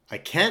I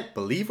Can't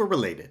Believe We're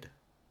Related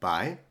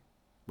by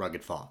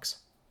Rugged Fox.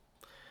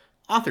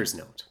 Author's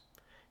note.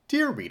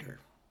 Dear reader,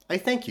 I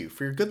thank you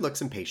for your good looks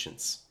and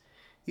patience.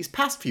 These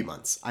past few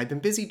months, I've been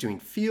busy doing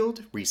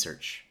field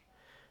research.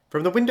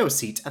 From the window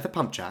seat at the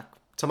Pumpjack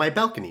to my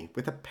balcony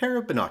with a pair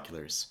of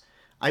binoculars,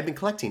 I've been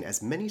collecting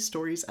as many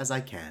stories as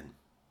I can.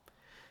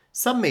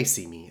 Some may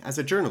see me as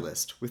a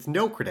journalist with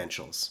no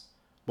credentials,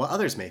 while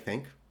others may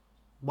think,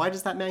 why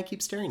does that man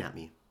keep staring at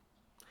me?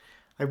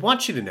 I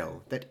want you to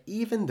know that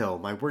even though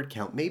my word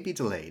count may be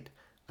delayed,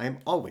 I am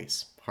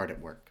always hard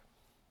at work.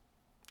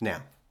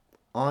 Now,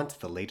 on to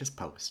the latest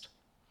post.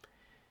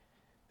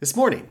 This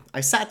morning,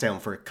 I sat down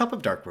for a cup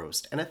of dark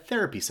roast and a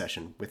therapy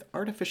session with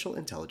artificial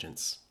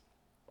intelligence.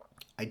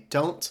 I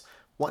don't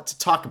want to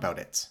talk about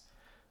it,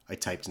 I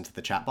typed into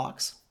the chat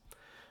box.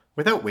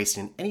 Without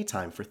wasting any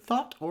time for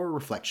thought or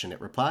reflection,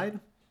 it replied,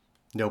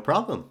 No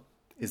problem.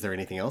 Is there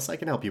anything else I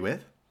can help you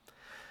with?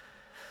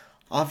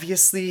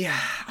 Obviously,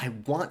 I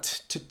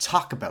want to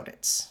talk about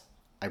it,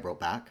 I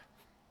wrote back.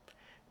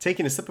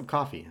 Taking a sip of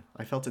coffee,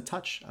 I felt a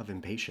touch of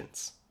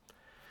impatience.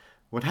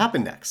 What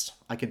happened next?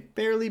 I could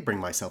barely bring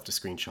myself to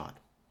screenshot.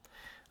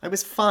 I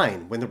was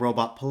fine when the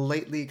robot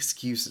politely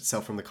excused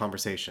itself from the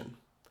conversation.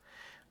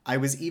 I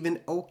was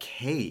even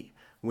okay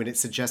when it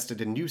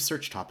suggested a new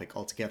search topic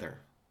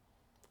altogether.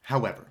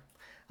 However,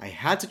 I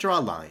had to draw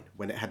a line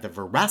when it had the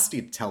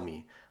veracity to tell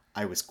me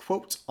I was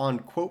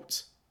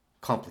quote-unquote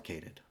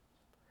complicated.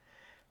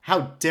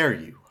 How dare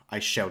you, I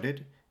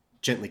shouted,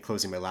 gently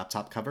closing my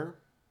laptop cover.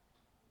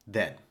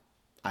 Then,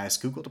 I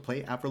asked Google to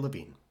play Avril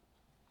Lavigne.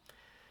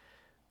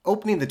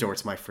 Opening the door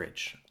to my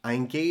fridge, I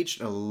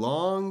engaged in a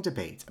long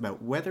debate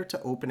about whether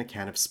to open a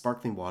can of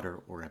sparkling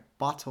water or a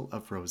bottle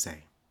of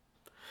rosé.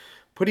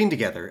 Putting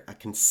together a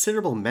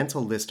considerable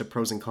mental list of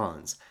pros and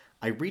cons,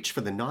 I reached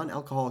for the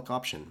non-alcoholic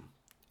option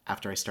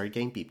after I started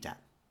getting beeped at.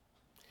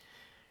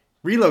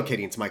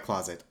 Relocating to my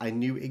closet, I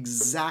knew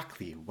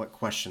exactly what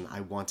question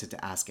I wanted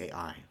to ask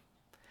AI.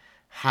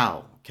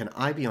 How can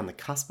I be on the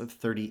cusp of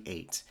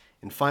 38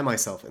 and find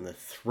myself in the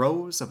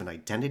throes of an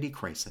identity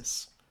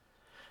crisis?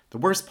 The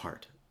worst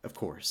part, of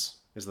course,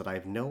 is that I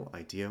have no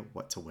idea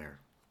what to wear.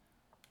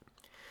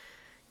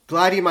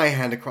 Gliding my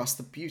hand across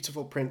the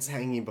beautiful prints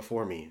hanging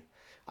before me,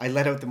 I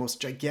let out the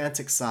most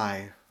gigantic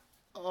sigh.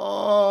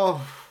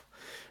 Oh,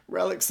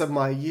 relics of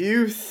my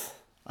youth,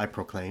 I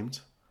proclaimed.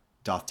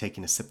 Doth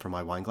taking a sip from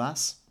my wine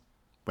glass.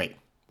 Wait,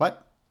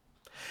 what?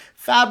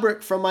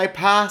 Fabric from my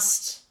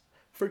past.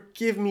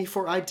 Forgive me,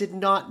 for I did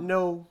not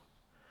know.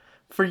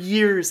 For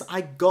years,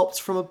 I gulped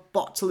from a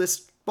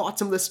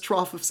bottomless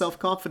trough of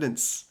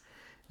self-confidence.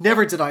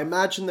 Never did I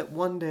imagine that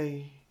one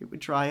day it would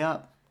dry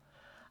up.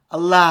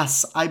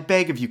 Alas, I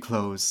beg of you,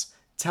 clothes,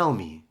 tell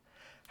me,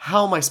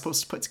 how am I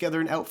supposed to put together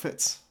an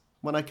outfit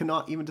when I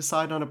cannot even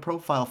decide on a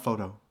profile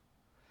photo?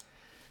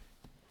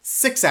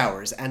 6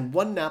 hours and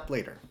one nap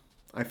later,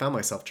 I found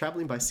myself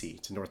traveling by sea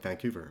to North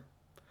Vancouver,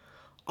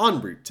 en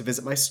route to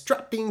visit my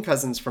strapping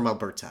cousins from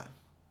Alberta.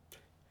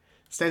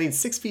 Standing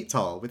 6 feet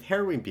tall with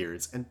harrowing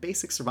beards and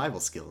basic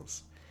survival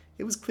skills,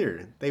 it was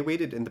clear they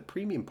waited in the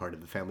premium part of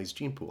the family's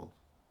gene pool.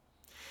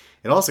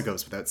 It also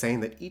goes without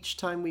saying that each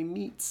time we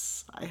meet,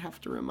 I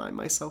have to remind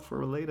myself we're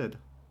related.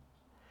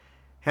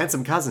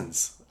 Handsome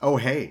cousins, oh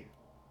hey,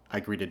 I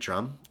greeted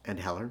Drum and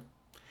Heller.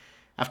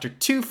 After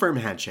 2 firm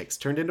handshakes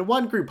turned into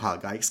one group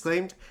hug, I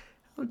exclaimed,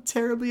 How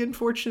terribly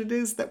unfortunate it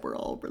is that we're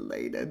all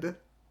related.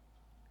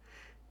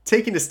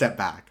 Taking a step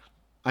back,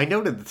 I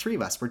noted the 3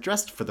 of us were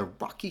dressed for the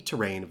rocky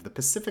terrain of the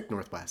Pacific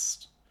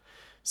Northwest,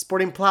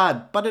 sporting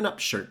plaid button-up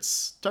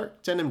shirts,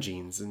 dark denim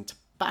jeans, and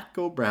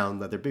tobacco brown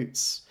leather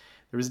boots.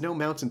 There was no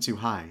mountain too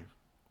high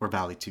or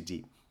valley too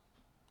deep.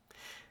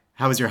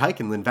 How was your hike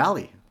in Lynn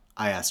Valley?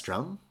 I asked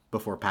Drum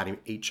before patting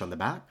H on the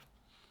back.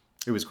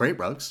 It was great,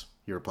 Rugs,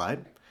 he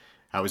replied.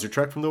 How was your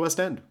trek from the West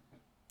End?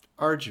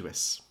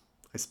 Arduous,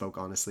 I spoke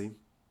honestly.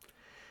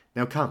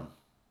 Now come,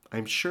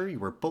 I'm sure you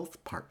were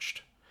both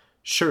parched.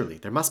 Surely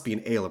there must be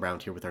an ale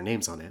around here with our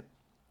names on it.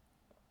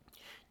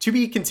 To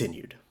be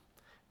continued,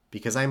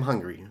 because I am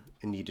hungry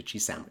and need a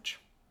cheese sandwich.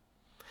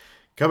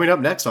 Coming up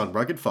next on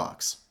Rugged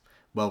Fox.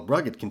 While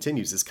Rugged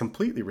continues his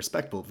completely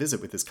respectable visit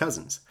with his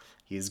cousins,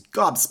 he is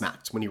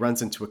gobsmacked when he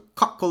runs into a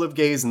cockle of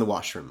gays in the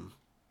washroom.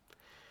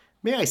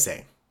 May I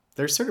say,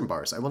 there are certain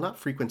bars I will not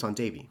frequent on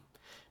Davie,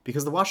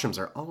 because the washrooms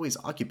are always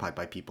occupied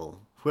by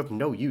people who have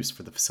no use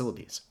for the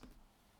facilities.